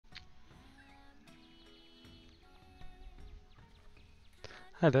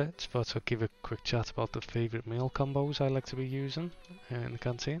Hi there, just thought I'd give a quick chat about the favourite meal combos I like to be using in the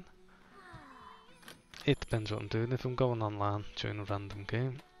canteen. It depends what I'm doing. If I'm going online during a random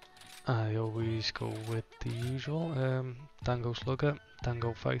game, I always go with the usual Dango Slugger,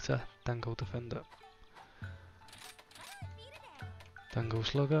 Dango Fighter, Dango Defender. Dango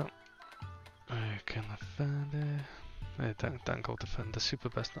Slugger, can I find it? Dango Defender, super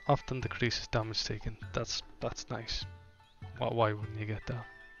best. Often decreases damage taken. That's nice. Why wouldn't you get that?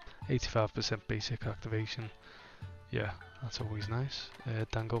 85% basic activation. Yeah, that's always nice.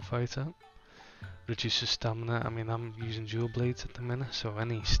 Dango Fighter reduces stamina. I mean, I'm using dual blades at the minute, so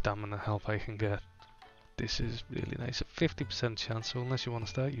any stamina help I can get, this is really nice. A 50% chance, so unless you want to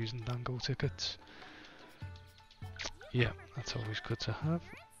start using Dango tickets, yeah, that's always good to have.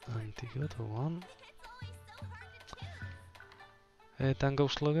 And the other one, Dango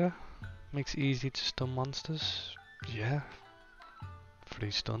Slugger, makes it easy to stun monsters. Yeah,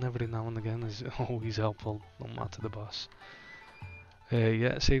 free stun every now and again is always helpful, no matter the boss.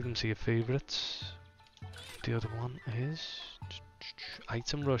 Yeah, save them to your favourites. The other one is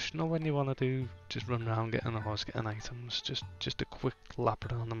item rush. Not when you want to do just run around getting a horse, getting items. Just a quick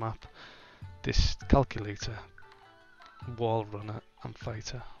lap around the map. This calculator, wall runner, and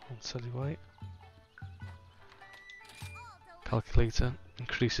fighter. I'll tell you why. Calculator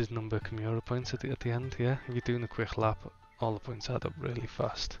increases number of Kimura points at the end. Yeah, if you're doing a quick lap, all the points add up really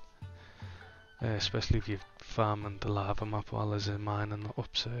fast. Especially if you're farming the lava map while there's a mine and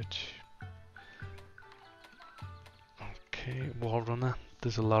upsurge. Okay, wall runner.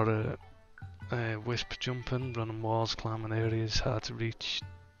 There's a lot of wisp jumping, running walls, climbing areas, hard to reach.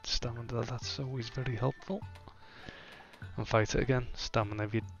 Stamina, that's always very helpful. And fighter again, stamina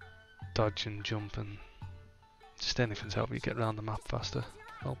if you're dodging, jumping, just anything to help you get around the map faster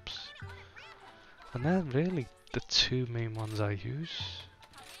helps. And they're really the two main ones I use.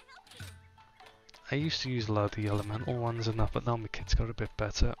 I used to use a lot of the elemental ones and that, but now my kit's got a bit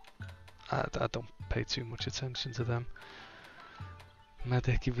better. I don't pay too much attention to them.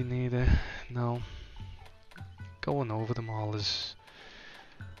 Medic if you need it. No. Going over them all is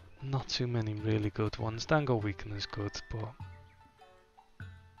not too many really good ones. Dango Weaken is good, but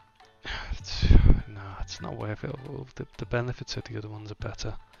it's not worth it. The benefits of the other ones are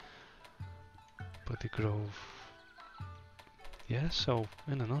better. But the Grove. Yeah, so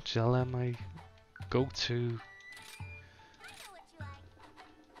in a nutshell, my go-to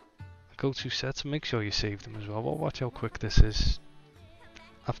sets. Make sure you save them as well. Watch how quick this is.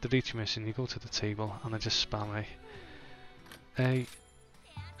 After each mission, you go to the table and I just spam A,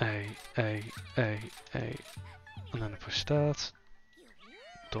 and then I push start.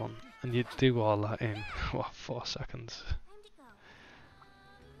 Done. And you do all that in, what, 4 seconds.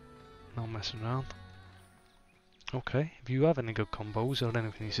 No messing around. Okay, if you have any good combos or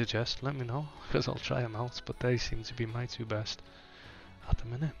anything you suggest, let me know, because I'll try them out, but they seem to be my two best at the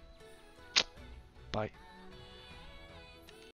minute. Bye.